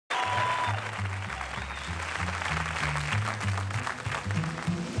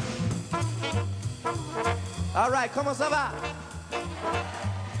All right, ¿cómo se va?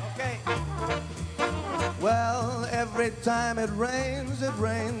 Okay. Well, every time it rains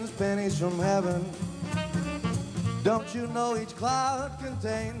pennies from heaven. Don't you know each cloud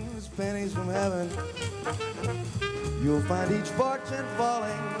contains pennies from heaven? You'll find each fortune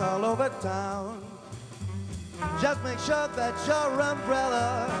falling all over town. Just make sure that your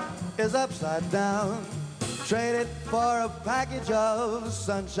umbrella is upside down. Trade it for a package of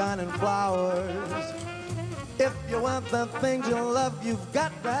sunshine and flowers. If you want the things you love, you've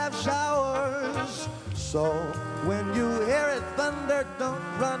got to have showers. So when you hear it thunder, don't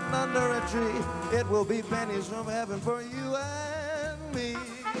run under a tree. It will be pennies from heaven for you and me.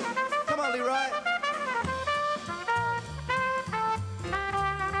 Come on, Leroy.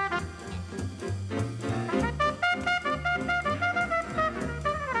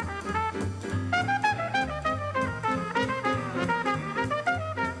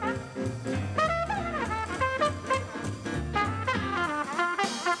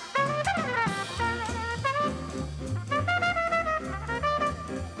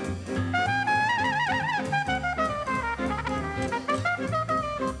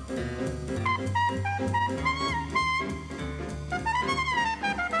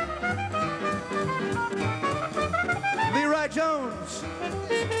 Jones.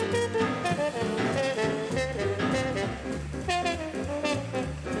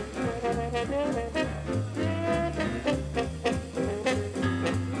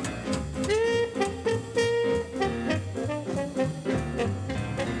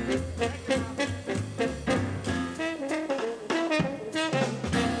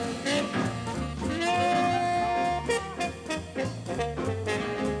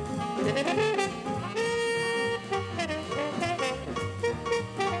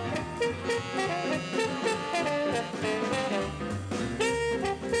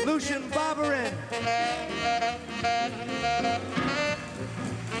 Lucien, Barbarin.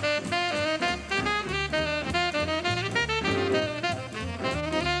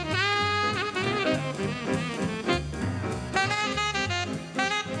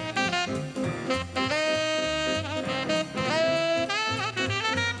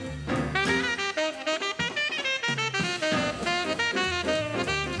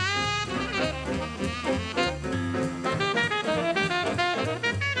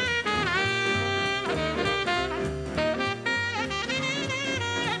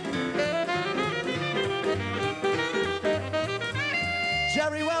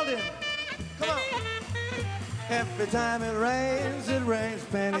 Weldon. Come on. Every time it rains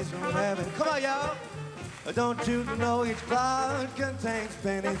pennies from heaven. Come on, y'all. Don't you know each cloud contains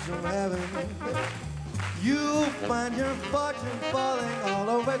pennies from heaven? You'll find your fortune falling all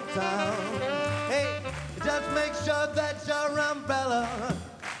over town. Hey, just make sure that your umbrella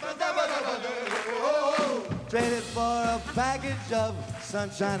trade it for a package of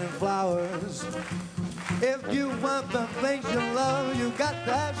sunshine and flowers. If you want the things you love, you got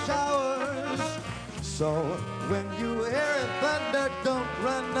to have showers. So when you hear it thunder, don't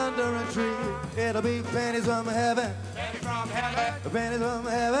run under a tree. It'll be pennies from heaven. Pennies from heaven. Pennies from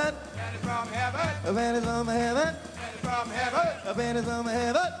heaven. Pennies from heaven. Pennies from heaven. Pennies from heaven. Pennies from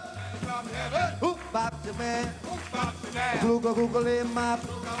heaven. Pennies from heaven. Hoop bop your man. Hoop bop your man. Google googly mop.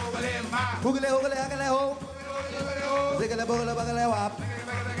 Googly mop. Googly hoogly haggly ho. Ziggly boogly buggly wop.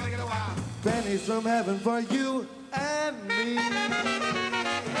 Pennies from heaven for you and me.